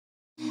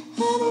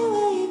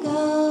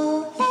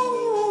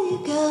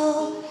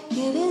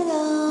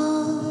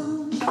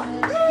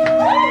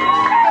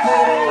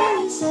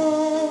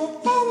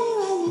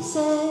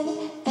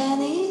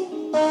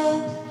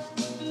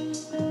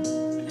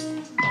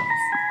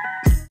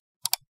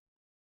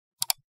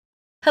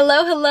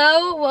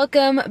Hello,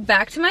 welcome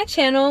back to my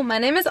channel. My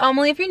name is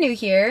Amelie if you're new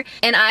here,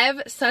 and I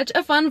have such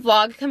a fun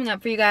vlog coming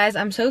up for you guys.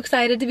 I'm so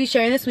excited to be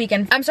sharing this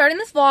weekend. I'm starting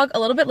this vlog a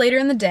little bit later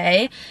in the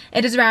day.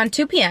 It is around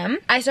 2 p.m.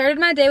 I started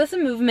my day with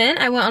some movement.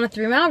 I went on a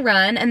 3-mile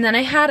run, and then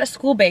I had a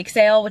school bake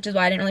sale, which is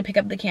why I didn't really pick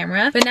up the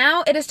camera. But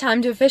now it is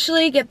time to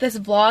officially get this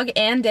vlog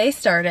and day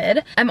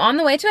started. I'm on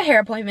the way to a hair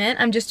appointment.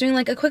 I'm just doing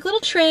like a quick little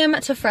trim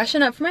to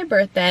freshen up for my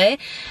birthday.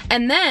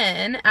 And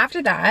then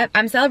after that,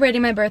 I'm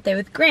celebrating my birthday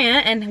with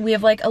Grant, and we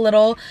have like a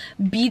little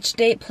beach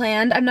date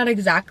planned. I'm not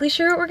exactly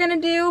sure what we're gonna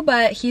do,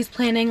 but he's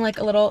planning like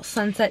a little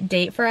sunset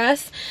date for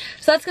us.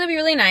 So that's gonna be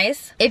really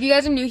nice. If you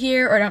guys are new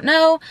here or don't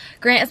know,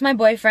 Grant is my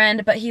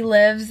boyfriend, but he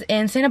lives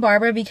in Santa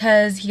Barbara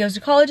because he goes to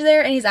college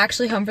there and he's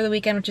actually home for the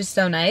weekend, which is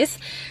so nice.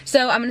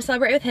 So I'm gonna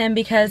celebrate with him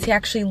because he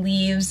actually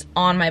leaves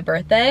on my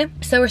birthday.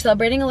 So we're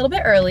celebrating a little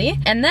bit early,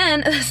 and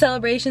then the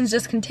celebrations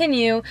just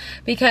continue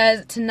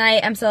because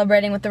tonight I'm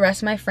celebrating with the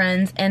rest of my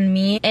friends, and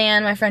me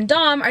and my friend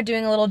Dom are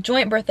doing a little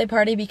joint birthday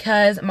party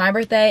because my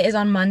birthday is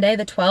on Monday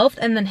the 12th,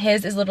 and then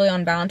his is literally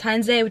on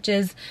Valentine's Day, which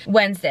is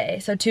Wednesday,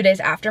 so 2 days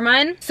after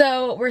mine.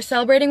 So we're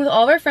celebrating with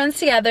all of our friends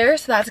together,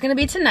 so that's gonna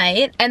be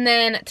tonight. And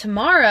then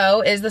tomorrow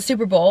is the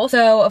Super Bowl,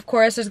 so of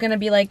course there's gonna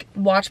be like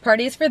watch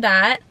parties for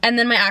that, and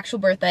then my actual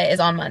birthday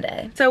is on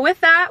Monday. So with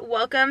that,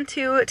 welcome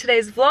to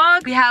today's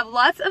vlog. We have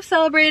lots of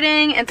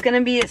celebrating. It's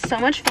gonna be so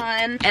much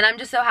fun, and I'm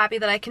just so happy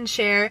that I can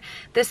share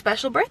this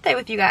special birthday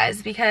with you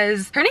guys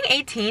because turning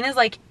 18 is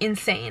like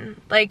insane.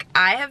 Like,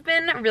 I have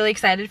been really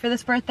excited for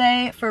this birthday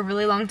for a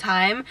really long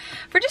time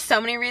for just so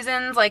many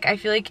reasons. Like, I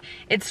feel like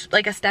it's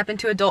like a step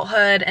into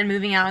adulthood and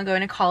moving out and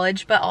going to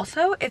college, but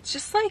also it's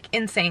just like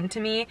insane to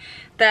me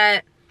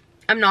that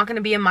I'm not gonna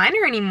be a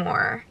minor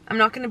anymore. I'm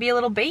not gonna be a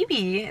little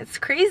baby. It's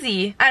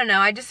crazy. I don't know,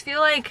 I just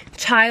feel like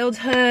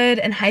childhood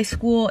and high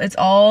school, it's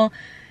all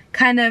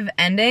kind of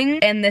ending,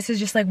 and this is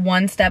just like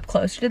one step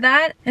closer to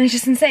that, and it's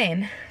just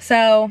insane.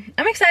 So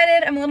I'm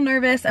excited, I'm a little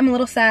nervous, I'm a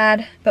little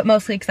sad, but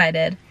mostly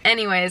excited.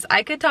 Anyways,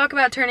 I could talk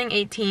about turning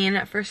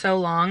 18 for so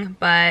long,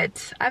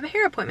 but I have a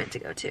hair appointment to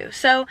go to,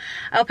 so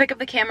I'll pick up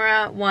the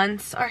camera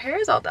once our hair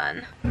is all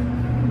done.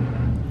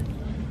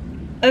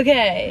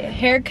 Okay,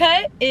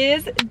 haircut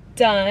is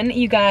done,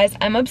 you guys.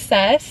 I'm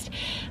obsessed.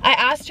 I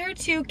asked her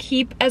to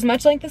keep as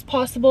much length as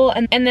possible,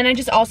 and then I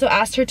just also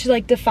asked her to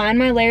like define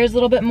my layers a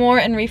little bit more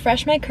and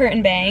refresh my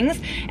curtain bangs.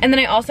 And then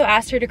I also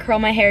asked her to curl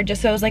my hair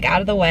just so it was like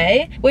out of the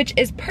way, which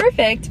is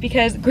perfect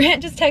because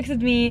Grant just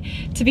texted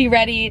me to be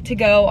ready to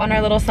go on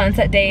our little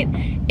sunset date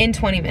in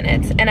 20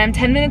 minutes. And I'm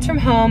 10 minutes from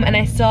home and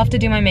I still have to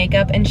do my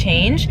makeup and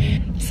change.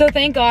 So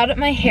thank God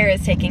my hair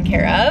is taken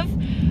care of.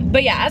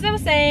 But yeah, as I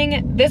was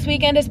saying, this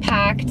weekend is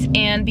packed,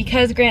 and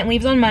because Grant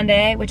leaves on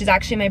Monday, which is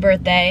actually my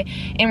birthday,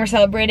 and we're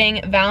celebrating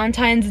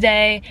Valentine's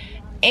Day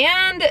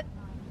and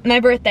my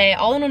birthday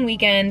all in one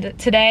weekend,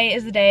 today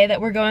is the day that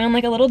we're going on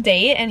like a little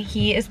date, and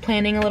he is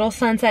planning a little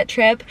sunset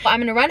trip. I'm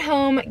gonna run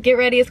home, get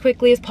ready as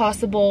quickly as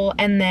possible,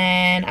 and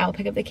then I'll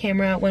pick up the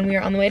camera when we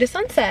are on the way to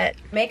sunset.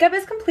 Makeup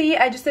is complete.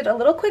 I just did a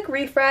little quick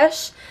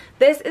refresh.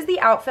 This is the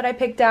outfit I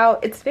picked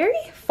out. It's very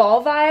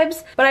fall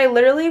vibes, but I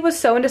literally was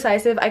so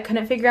indecisive. I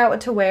couldn't figure out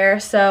what to wear,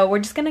 so we're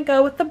just gonna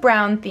go with the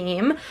brown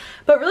theme.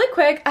 But really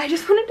quick, I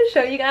just wanted to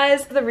show you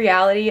guys the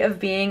reality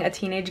of being a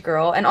teenage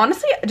girl, and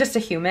honestly, just a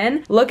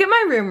human. Look at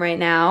my room right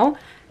now.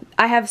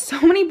 I have so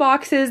many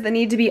boxes that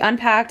need to be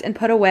unpacked and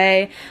put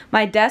away.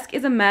 My desk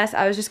is a mess.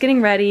 I was just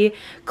getting ready.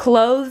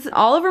 Clothes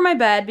all over my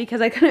bed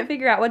because I couldn't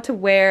figure out what to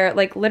wear.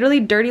 Like,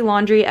 literally dirty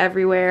laundry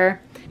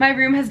everywhere. My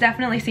room has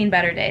definitely seen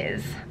better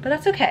days, but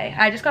that's okay.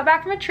 I just got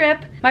back from a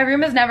trip. My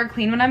room is never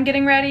clean when I'm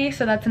getting ready,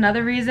 so that's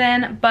another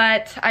reason,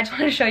 but I just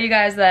want to show you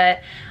guys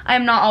that I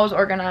am not always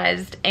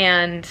organized,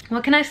 and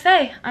what can I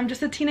say? I'm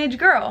just a teenage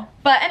girl.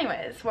 But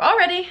anyways, we're all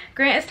ready.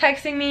 Grant is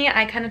texting me.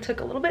 I kind of took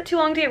a little bit too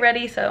long to get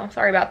ready, so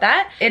sorry about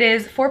that. It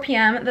is 4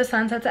 p.m. The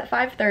sun sets at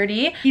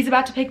 5:30. He's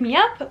about to pick me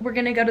up. We're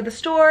gonna go to the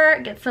store,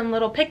 get some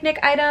little picnic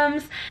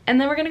items,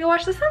 and then we're gonna go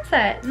watch the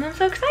sunset, and I'm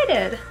so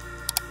excited.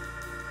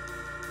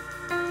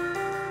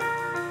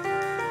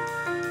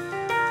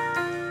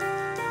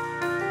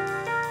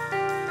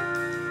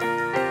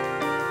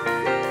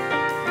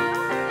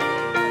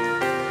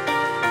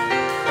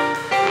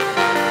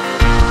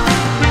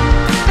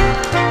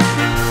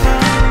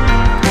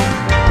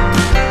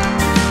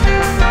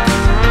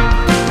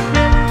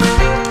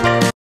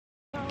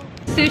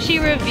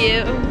 Sushi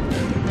review.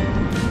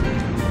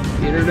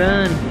 Get her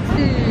done.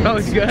 Oh,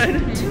 it's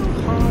good?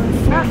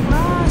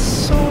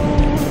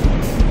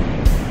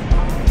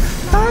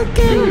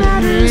 Again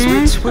matters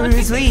which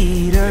words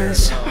lead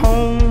us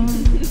home.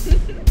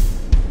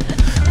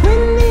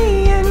 When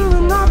the end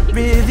will not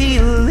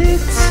reveal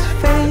its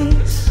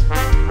face,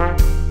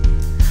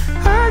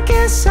 I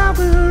guess I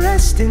will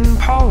rest in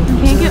pause. I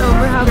can't get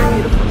over how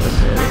beautiful this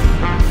is.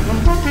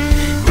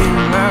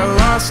 Am I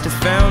lost or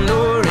found,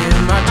 or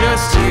am I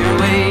just here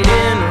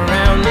waiting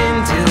around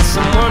until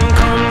someone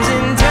comes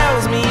and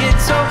tells me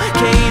it's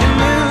okay to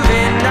move,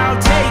 and I'll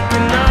take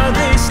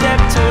another step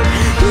toward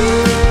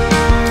you.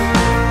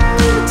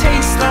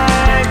 Tastes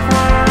like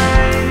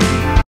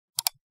wine.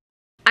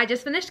 I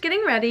just finished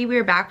getting ready. We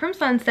were back from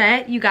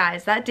sunset. You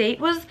guys, that date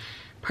was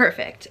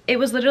perfect. It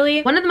was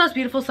literally one of the most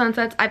beautiful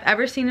sunsets I've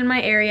ever seen in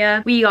my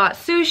area. We got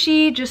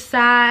sushi, just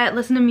sat,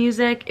 listened to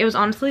music. It was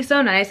honestly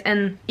so nice,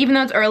 and even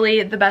though it's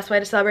early, the best way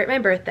to celebrate my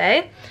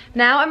birthday.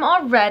 Now I'm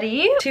all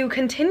ready to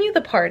continue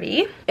the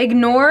party.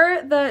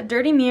 Ignore the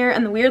dirty mirror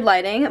and the weird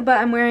lighting, but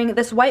I'm wearing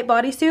this white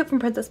bodysuit from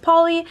Princess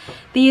Polly,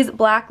 these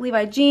black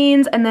Levi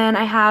jeans, and then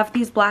I have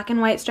these black and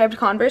white striped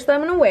Converse that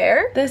I'm gonna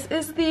wear. This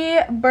is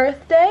the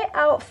birthday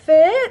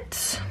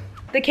outfit.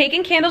 The cake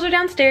and candles are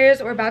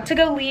downstairs. We're about to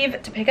go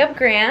leave to pick up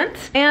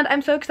Grant. And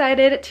I'm so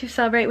excited to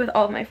celebrate with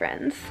all of my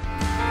friends.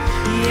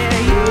 Yeah,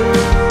 you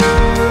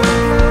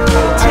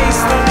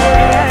taste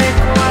like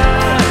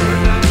wine.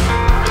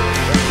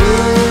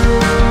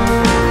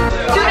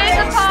 2 days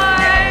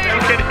apart!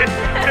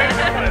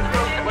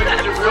 When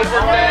is your real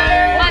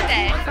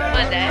birthday?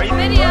 Monday.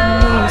 Video!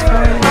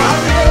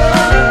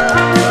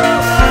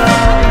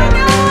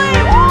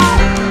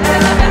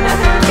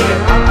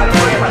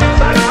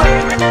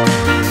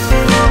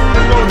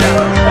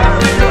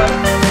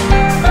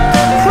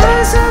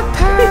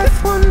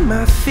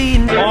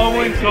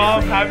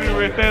 Happy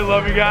birthday,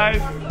 love you guys.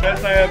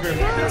 Best I ever.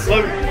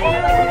 Love you.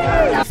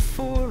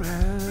 Before I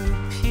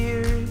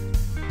appeared,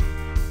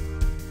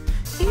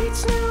 each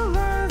new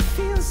love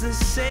feels the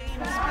same.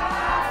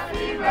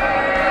 Happy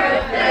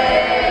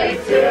birthday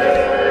to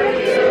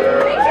you.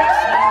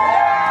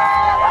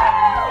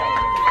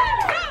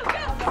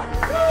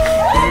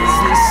 Is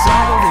this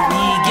all that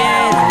we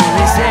get, or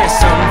is there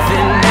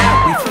something that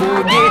we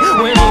forget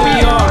when we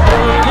are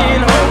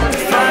burning hope to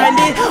find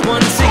it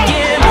once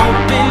again?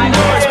 Open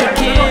doors,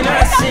 picking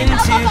us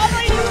into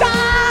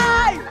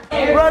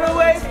run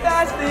away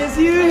fast as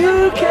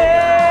you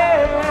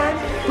can.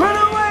 Run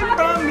away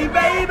from me,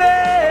 baby.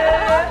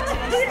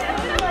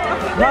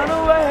 Run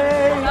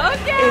away.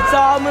 Okay. It's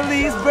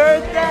Amelie's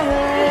birthday.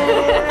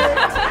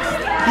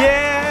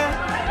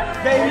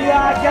 Yeah, baby, I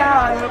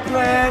got a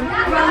plan.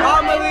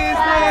 Amelie's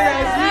plan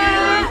as you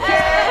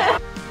can.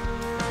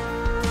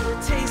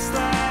 Tastes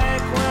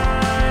like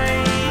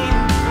wine.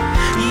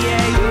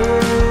 Yeah, you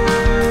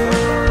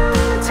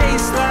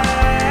taste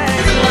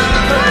like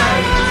wine.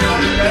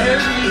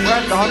 We're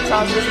at Dog's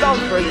house. It's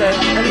Dog's birthday.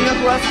 And you know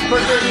who else's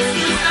birthday it is?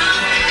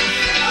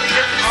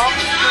 It's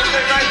Amelie's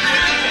birthday right here.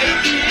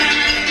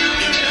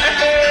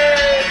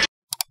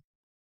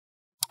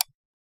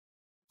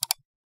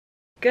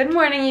 Good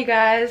morning, you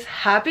guys.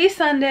 Happy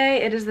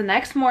Sunday. It is the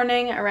next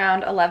morning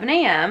around 11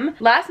 a.m.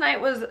 Last night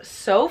was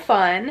so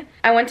fun.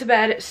 I went to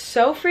bed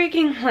so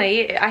freaking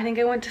late. I think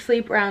I went to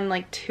sleep around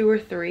like 2 or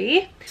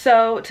 3.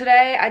 So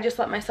today I just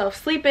let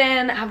myself sleep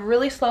in, have a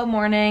really slow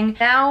morning.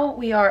 Now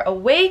we are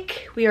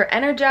awake, we are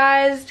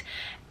energized,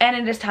 and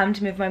it is time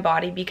to move my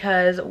body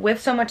because with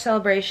so much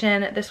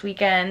celebration this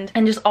weekend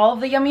and just all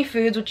of the yummy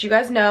foods, which you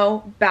guys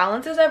know,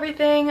 balance is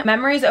everything.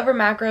 Memories over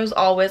macros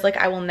always. Like,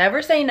 I will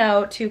never say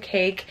no to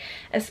cake,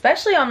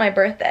 especially on my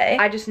birthday.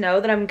 I just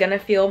know that I'm gonna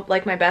feel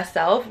like my best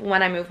self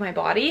when I move my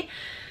body.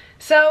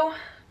 So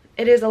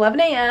it is 11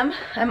 a.m.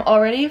 I'm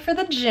all ready for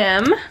the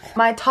gym.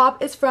 My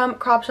top is from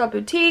Crop Shop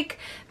Boutique.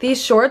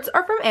 These shorts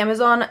are from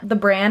Amazon. The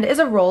brand is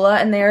Arola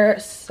and they're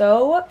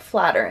so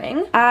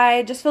flattering.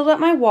 I just filled up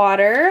my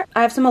water.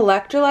 I have some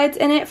electrolytes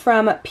in it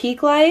from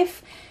Peak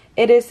Life.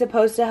 It is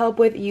supposed to help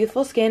with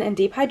youthful skin and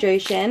deep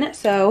hydration,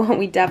 so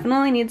we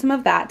definitely need some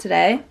of that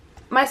today.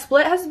 My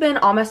split has been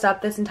all messed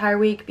up this entire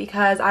week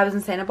because I was in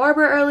Santa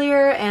Barbara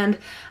earlier and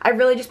I've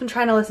really just been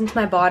trying to listen to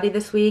my body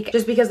this week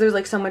just because there's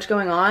like so much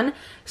going on.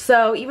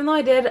 So even though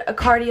I did a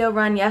cardio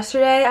run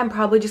yesterday, I'm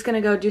probably just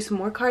gonna go do some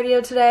more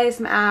cardio today,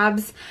 some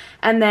abs,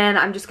 and then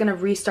I'm just gonna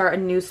restart a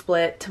new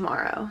split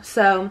tomorrow.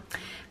 So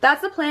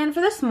that's the plan for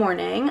this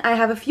morning. I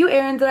have a few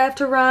errands that I have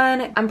to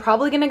run. I'm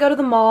probably gonna go to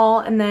the mall,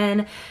 and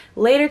then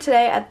later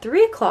today at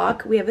 3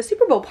 o'clock, we have a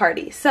Super Bowl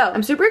party. So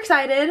I'm super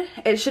excited.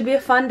 It should be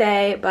a fun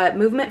day, but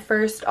movement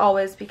first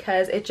always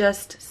because it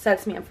just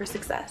sets me up for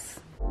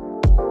success.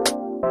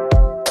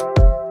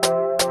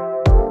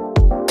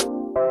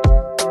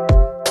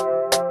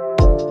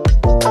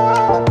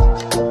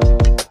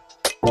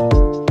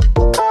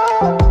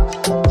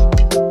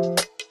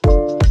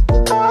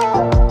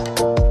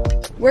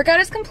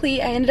 Workout is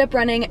complete. I ended up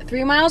running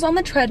 3 miles on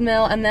the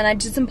treadmill and then I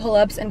did some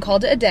pull-ups and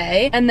called it a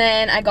day. And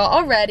then I got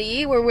all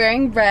ready. We're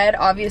wearing red,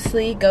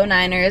 obviously. Go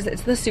Niners.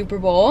 It's the Super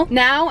Bowl.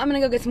 Now I'm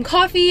gonna go get some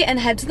coffee and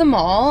head to the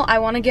mall. I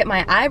wanna get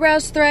my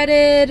eyebrows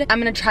threaded. I'm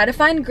gonna try to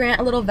find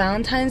Grant a little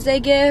Valentine's Day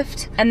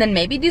gift and then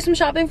maybe do some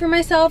shopping for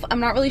myself.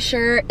 I'm not really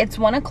sure. It's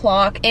 1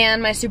 o'clock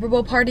and my Super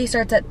Bowl party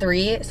starts at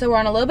 3. So we're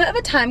on a little bit of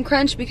a time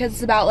crunch because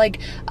it's about like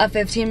a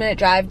 15-minute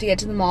drive to get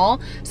to the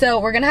mall. So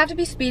we're gonna have to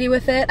be speedy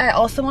with it. I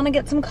also wanna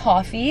get some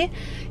coffee.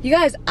 You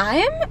guys, I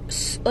am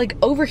like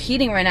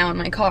overheating right now in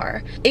my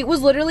car. It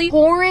was literally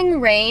pouring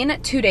rain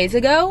 2 days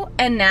ago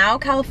and now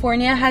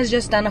California has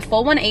just done a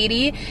full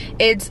 180.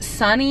 It's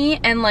sunny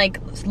and like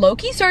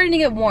low-key starting to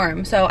get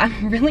warm, so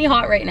I'm really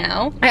hot right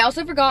now. I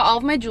also forgot all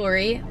of my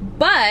jewelry,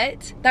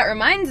 But that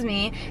reminds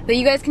me that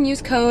you guys can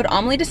use code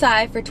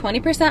ameliedesai for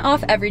 20%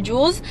 off every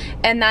jewels,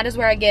 and that is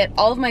where I get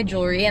all of my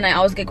jewelry, and I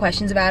always get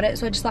questions about it,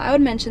 so I just thought I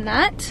would mention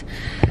that.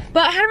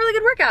 But I had a really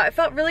good workout. It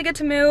felt really good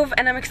to move,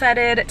 and I'm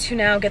excited to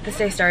now get this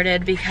day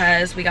started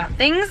because we got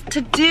things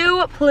to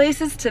do,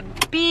 places to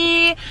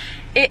be.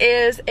 It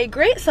is a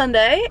great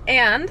Sunday,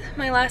 and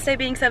my last day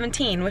being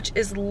 17, which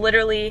is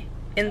literally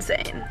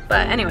insane.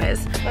 But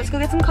anyways, let's go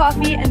get some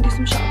coffee and do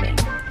some shopping.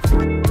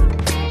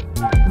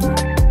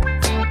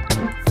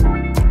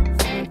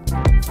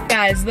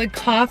 Guys, the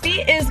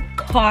coffee is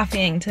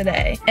coughing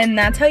today, and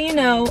that's how you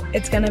know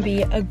it's gonna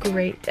be a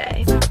great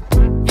day.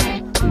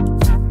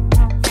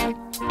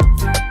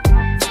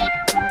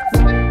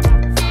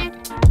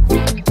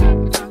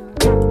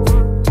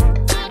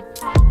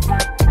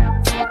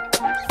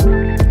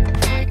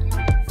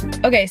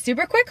 Okay,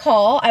 super quick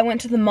haul. I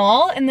went to the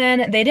mall and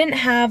then they didn't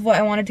have what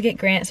I wanted to get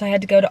Grant, so I had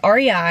to go to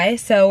REI,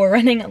 so we're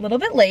running a little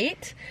bit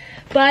late.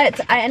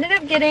 But I ended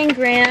up getting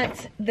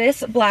Grant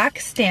this black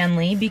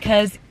Stanley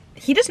because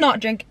he does not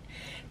drink,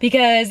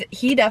 because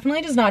he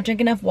definitely does not drink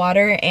enough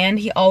water and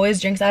he always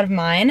drinks out of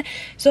mine.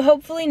 So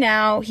hopefully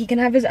now he can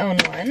have his own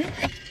one.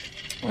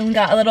 And we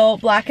got a little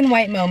black and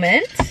white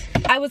moment.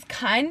 I was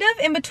kind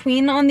of in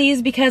between on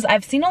these because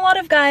I've seen a lot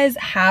of guys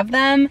have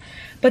them,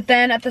 but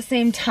then at the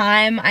same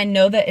time, I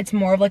know that it's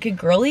more of like a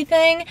girly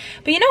thing.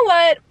 But you know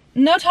what?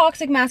 No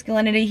toxic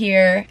masculinity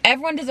here.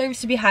 Everyone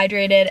deserves to be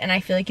hydrated, and I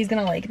feel like he's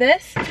gonna like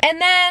this.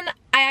 And then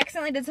I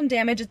accidentally did some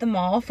damage at the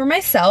mall for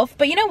myself,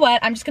 but you know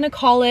what? I'm just gonna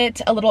call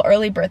it a little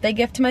early birthday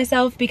gift to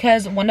myself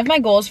because one of my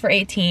goals for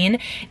 18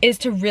 is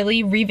to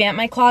really revamp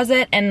my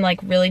closet and like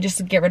really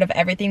just get rid of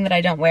everything that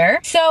I don't wear.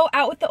 So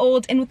out with the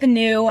old, in with the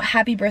new.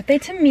 Happy birthday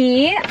to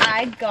me.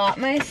 I got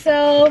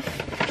myself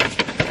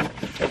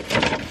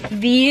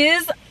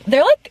these.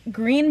 They're like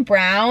green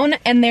brown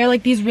and they're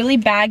like these really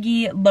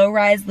baggy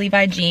low-rise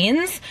Levi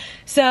jeans.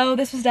 So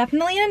this was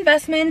definitely an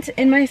investment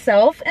in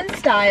myself and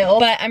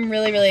style, but I'm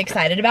really, really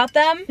excited about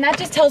them. And that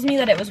just tells me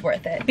that it was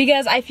worth it,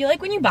 because I feel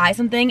like when you buy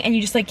something and you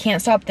just like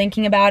can't stop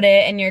thinking about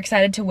it and you're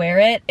excited to wear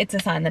it, it's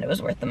a sign that it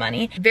was worth the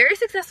money. Very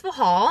successful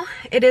haul.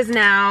 It is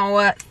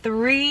now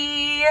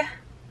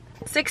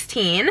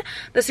 3:16.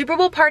 The Super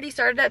Bowl party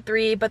started at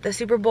 3, but the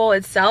Super Bowl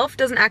itself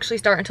doesn't actually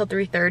start until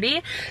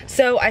 3:30,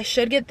 so I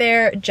should get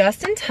there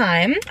just in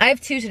time. I have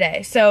 2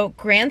 today. So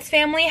Grant's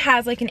family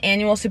has like an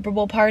annual Super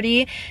Bowl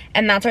party,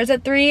 and that starts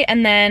at 3,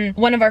 and then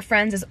one of our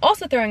friends is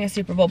also throwing a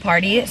Super Bowl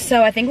party,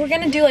 so I think we're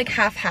gonna do like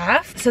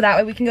half-half, so that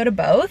way we can go to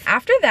both.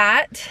 After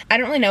that, I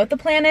don't really know what the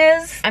plan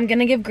is. I'm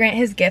gonna give Grant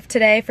his gift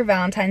today for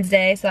Valentine's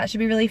Day, so that should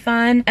be really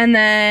fun. And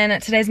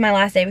then today's my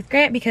last day with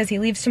Grant because he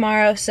leaves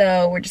tomorrow,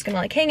 so we're just gonna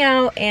like hang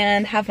out and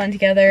have fun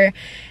together.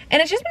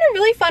 And it's just been a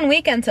really fun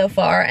weekend so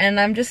far, and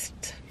I'm just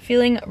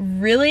feeling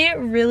really,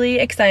 really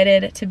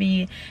excited to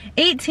be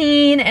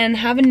 18 and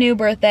have a new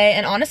birthday.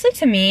 And honestly,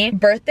 to me,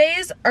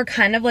 birthdays are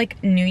kind of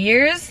like New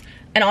Year's,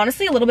 and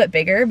honestly a little bit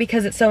bigger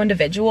because it's so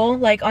individual.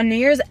 Like on New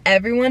Year's,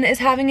 everyone is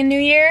having a new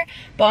year,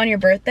 but on your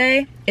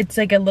birthday, it's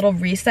like a little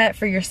reset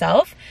for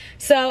yourself.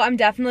 So I'm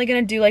definitely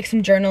gonna do like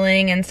some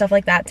journaling and stuff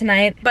like that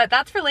tonight, but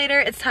that's for later.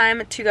 It's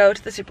time to go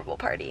to the Super Bowl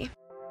party.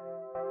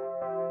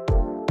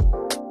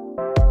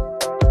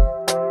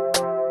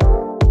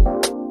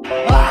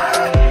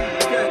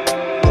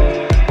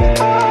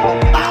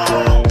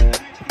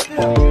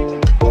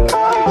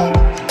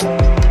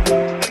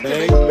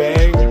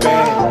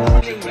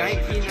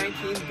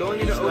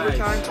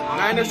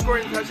 Niners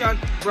scoring touchdown.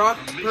 Brock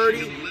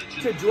Purdy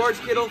to George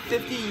Kittle,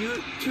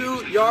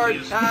 52-yard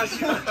pass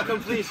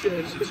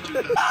completion.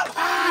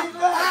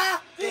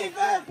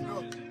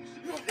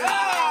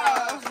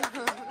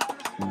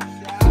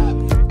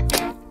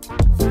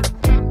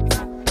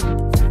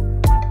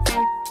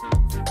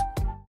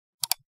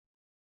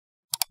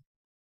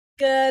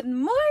 Good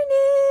morning!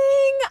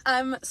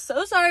 I'm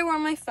so sorry we're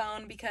on my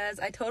phone because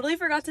I totally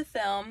forgot to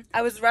film.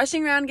 I was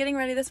rushing around getting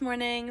ready this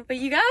morning, but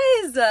you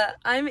guys,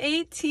 I'm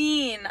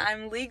 18.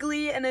 I'm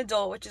legally an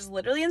adult, which is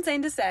literally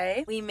insane to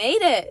say. We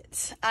made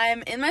it.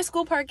 I'm in my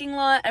school parking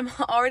lot. I'm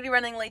already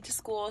running late to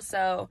school,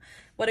 so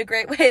what a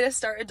great way to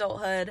start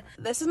adulthood.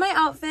 This is my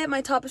outfit.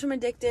 My top is from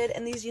Addicted,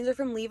 and these jeans are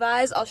from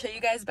Levi's. I'll show you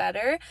guys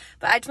better,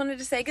 but I just wanted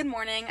to say good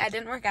morning. I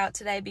didn't work out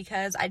today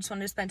because I just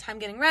wanted to spend time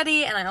getting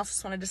ready, and I also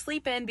just wanted to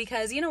sleep in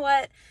because you know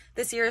what?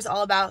 This year is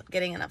all about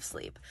getting enough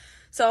sleep.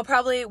 So I'll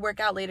probably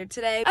work out later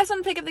today. I just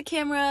want to pick up the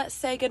camera,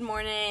 say good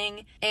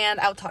morning, and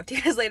I'll talk to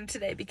you guys later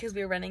today because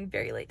we're running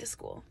very late to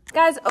school.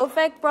 Guys,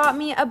 Ofek brought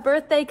me a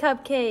birthday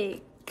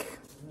cupcake.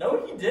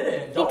 No, he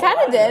didn't. He kind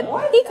of did.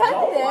 He kind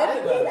of did.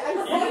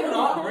 He did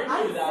not bring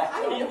you that.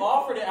 He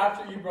offered it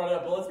after you brought it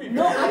up, but let's be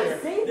very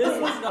clear. This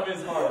was of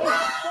his heart.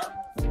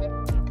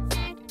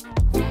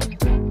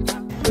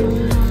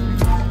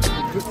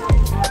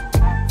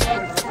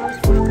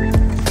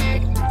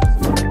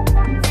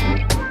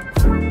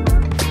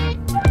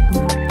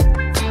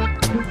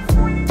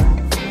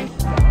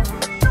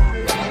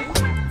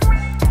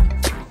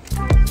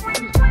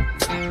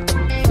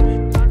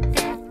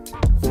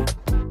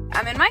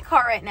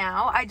 right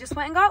now. I just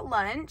went and got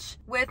lunch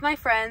with my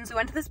friends. We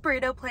went to this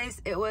burrito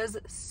place. It was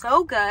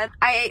so good.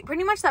 I ate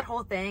pretty much that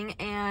whole thing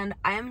and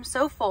I am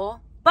so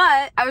full.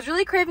 But I was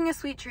really craving a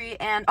sweet treat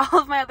and all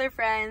of my other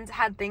friends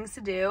had things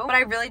to do. But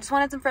I really just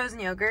wanted some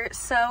frozen yogurt.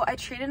 So I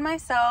treated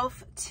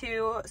myself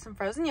to some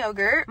frozen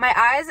yogurt. My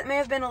eyes may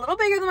have been a little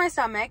bigger than my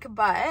stomach,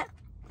 but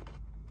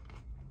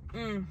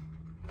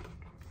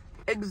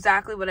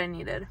exactly what I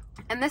needed.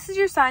 And this is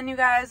your sign, you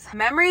guys.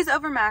 Memories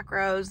over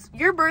macros.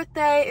 Your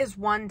birthday is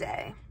one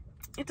day.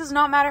 It does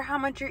not matter how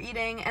much you're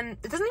eating, and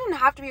it doesn't even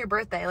have to be your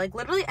birthday, like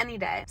literally any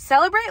day.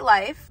 Celebrate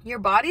life. Your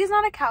body is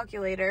not a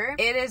calculator.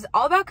 It is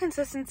all about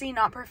consistency,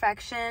 not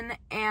perfection.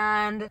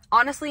 And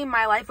honestly,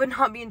 my life would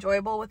not be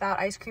enjoyable without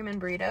ice cream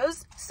and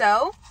burritos.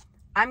 So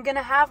I'm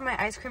gonna have my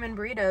ice cream and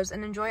burritos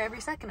and enjoy every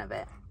second of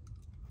it.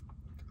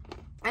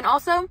 And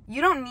also,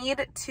 you don't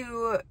need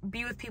to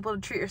be with people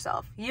to treat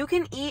yourself. You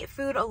can eat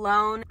food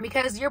alone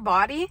because your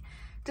body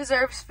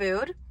deserves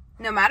food.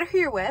 No matter who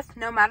you're with,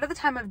 no matter the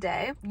time of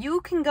day, you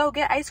can go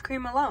get ice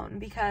cream alone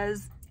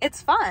because it's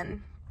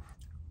fun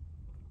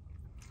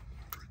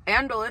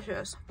and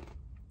delicious.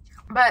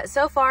 But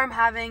so far, I'm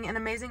having an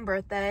amazing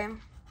birthday.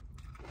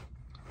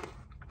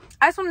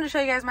 I just wanted to show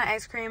you guys my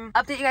ice cream,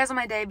 update you guys on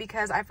my day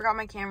because I forgot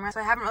my camera,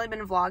 so I haven't really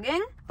been vlogging.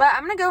 But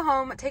I'm gonna go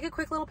home, take a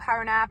quick little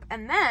power nap,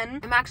 and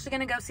then I'm actually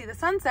gonna go see the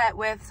sunset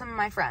with some of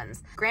my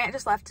friends. Grant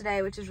just left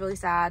today, which is really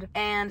sad.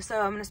 And so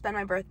I'm gonna spend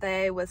my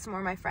birthday with some more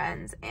of my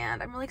friends,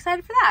 and I'm really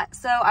excited for that.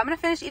 So I'm gonna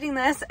finish eating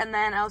this, and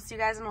then I'll see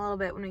you guys in a little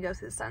bit when we go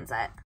see the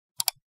sunset.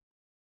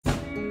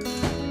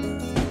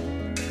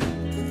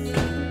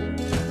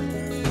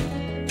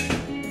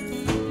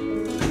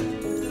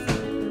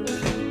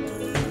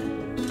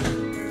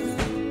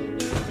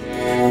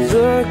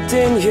 Looked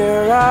in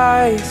your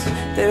eyes,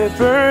 they're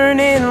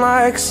burning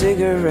like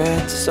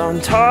cigarettes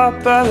on top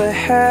of a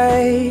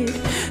head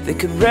that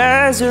could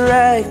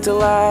resurrect a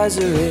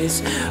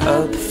Lazarus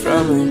up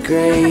from a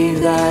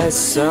grave that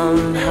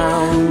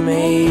somehow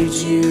made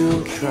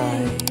you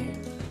cry.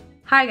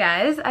 Hi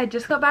guys, I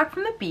just got back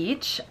from the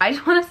beach. I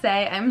just want to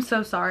say I'm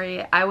so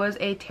sorry. I was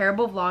a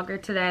terrible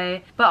vlogger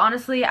today, but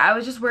honestly, I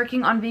was just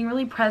working on being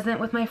really present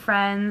with my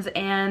friends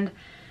and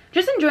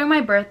just enjoying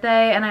my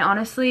birthday, and I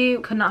honestly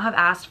could not have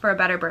asked for a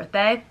better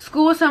birthday.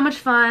 School was so much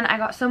fun. I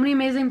got so many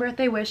amazing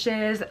birthday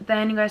wishes.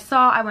 Then you guys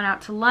saw I went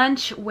out to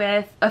lunch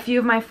with a few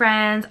of my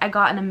friends. I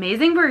got an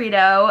amazing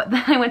burrito.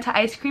 Then I went to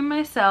ice cream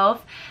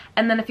myself.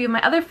 And then a few of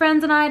my other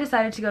friends and I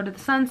decided to go to the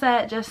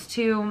sunset just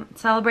to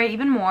celebrate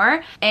even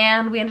more.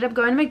 And we ended up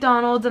going to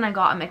McDonald's and I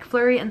got a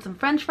McFlurry and some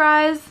french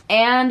fries.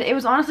 And it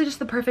was honestly just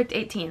the perfect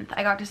 18th.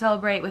 I got to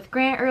celebrate with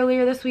Grant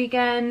earlier this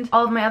weekend,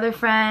 all of my other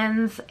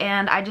friends,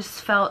 and I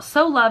just felt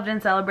so loved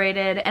and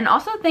celebrated. And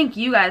also thank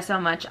you guys so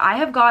much. I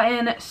have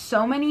gotten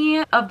so many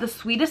of the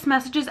sweetest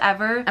messages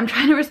ever. I'm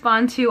trying to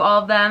respond to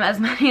all of them, as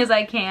many as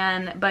I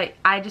can, but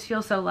I just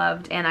feel so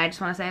loved and I just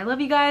want to say I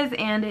love you guys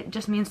and it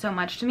just means so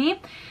much to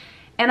me.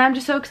 And I'm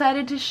just so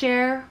excited to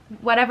share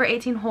whatever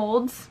 18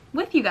 holds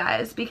with you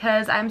guys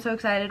because I'm so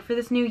excited for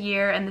this new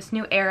year and this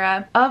new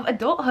era of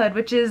adulthood,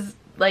 which is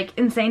like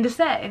insane to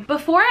say.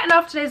 Before I end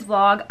off today's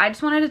vlog, I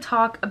just wanted to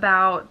talk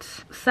about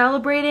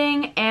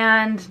celebrating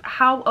and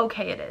how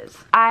okay it is.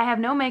 I have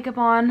no makeup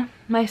on,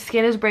 my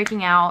skin is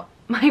breaking out.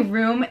 My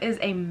room is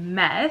a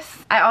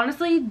mess. I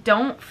honestly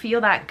don't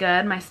feel that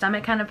good. My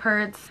stomach kind of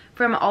hurts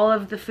from all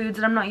of the foods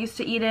that I'm not used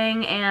to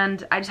eating,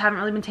 and I just haven't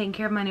really been taking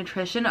care of my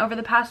nutrition over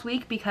the past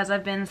week because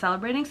I've been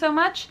celebrating so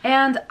much,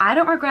 and I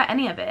don't regret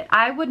any of it.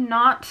 I would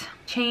not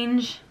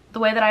change the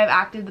way that I've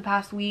acted the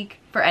past week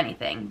for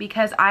anything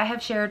because I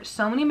have shared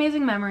so many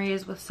amazing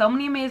memories with so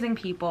many amazing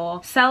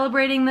people,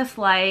 celebrating this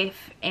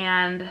life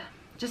and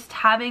just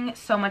having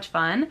so much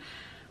fun.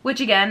 Which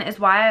again is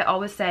why I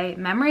always say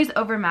memories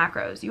over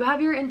macros. You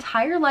have your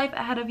entire life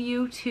ahead of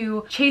you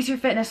to chase your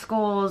fitness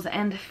goals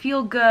and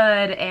feel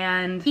good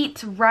and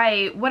eat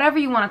right, whatever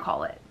you want to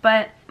call it.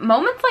 But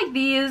moments like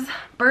these,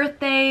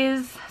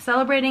 birthdays,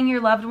 celebrating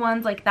your loved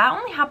ones, like that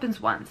only happens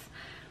once.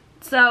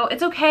 So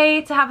it's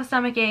okay to have a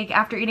stomach ache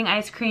after eating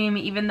ice cream,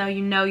 even though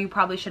you know you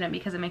probably shouldn't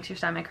because it makes your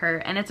stomach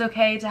hurt. And it's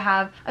okay to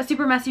have a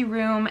super messy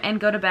room and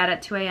go to bed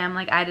at 2 a.m.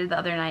 like I did the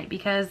other night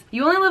because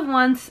you only live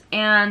once,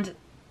 and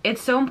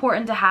it's so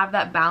important to have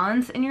that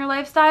balance in your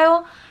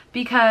lifestyle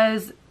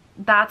because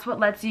that's what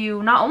lets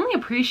you not only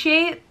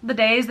appreciate the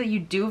days that you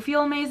do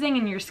feel amazing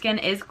and your skin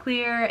is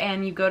clear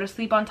and you go to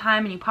sleep on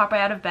time and you pop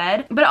right out of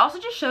bed, but it also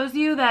just shows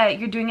you that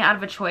you're doing it out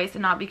of a choice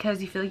and not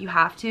because you feel like you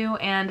have to,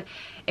 and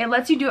it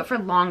lets you do it for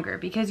longer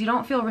because you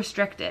don't feel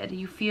restricted.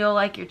 You feel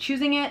like you're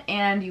choosing it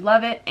and you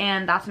love it,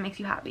 and that's what makes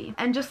you happy.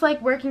 And just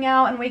like working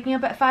out and waking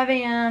up at 5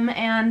 a.m.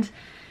 and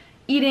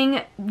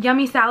eating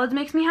yummy salads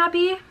makes me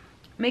happy,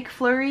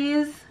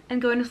 McFlurries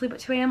and going to sleep at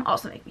 2 a.m.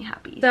 also make me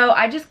happy. So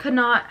I just could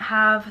not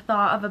have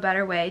thought of a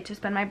better way to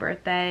spend my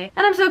birthday.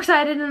 And I'm so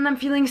excited and I'm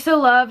feeling so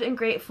loved and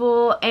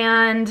grateful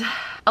and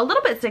a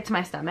little bit sick to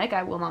my stomach,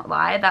 I will not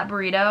lie. That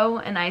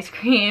burrito and ice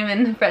cream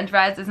and french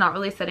fries is not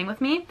really sitting with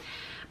me.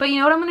 But you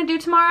know what I'm gonna do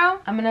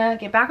tomorrow? I'm gonna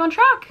get back on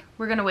track.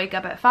 We're gonna wake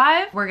up at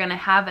 5, we're gonna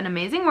have an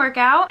amazing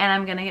workout, and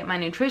I'm gonna get my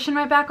nutrition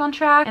right back on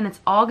track, and it's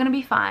all gonna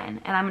be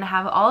fine. And I'm gonna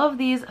have all of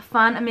these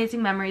fun,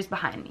 amazing memories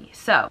behind me.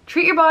 So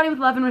treat your body with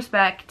love and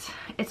respect.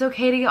 It's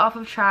okay to get off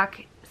of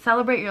track.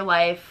 Celebrate your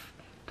life.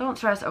 Don't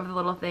stress over the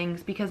little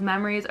things, because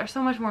memories are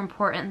so much more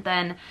important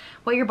than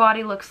what your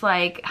body looks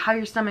like, how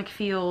your stomach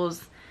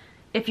feels,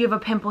 if you have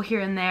a pimple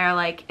here and there.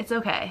 Like, it's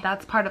okay.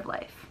 That's part of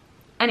life.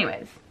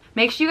 Anyways,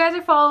 make sure you guys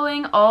are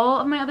following all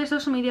of my other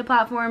social media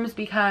platforms,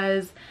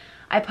 because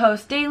I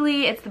post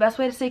daily. It's the best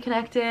way to stay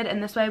connected,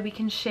 and this way we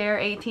can share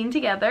 18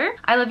 together.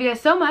 I love you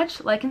guys so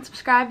much. Like and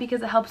subscribe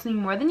because it helps me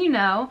more than you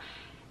know,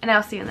 and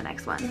I'll see you in the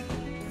next one.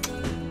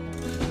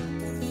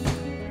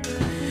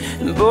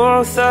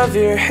 Both of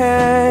your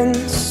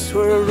hands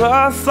were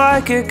rough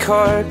like a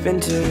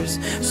carpenter's,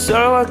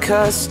 so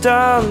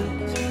accustomed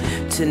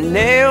to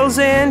nails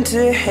and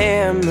to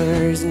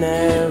hammers.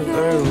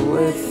 Never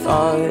would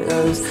thought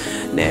those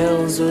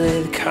nails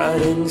would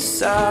cut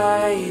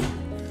inside.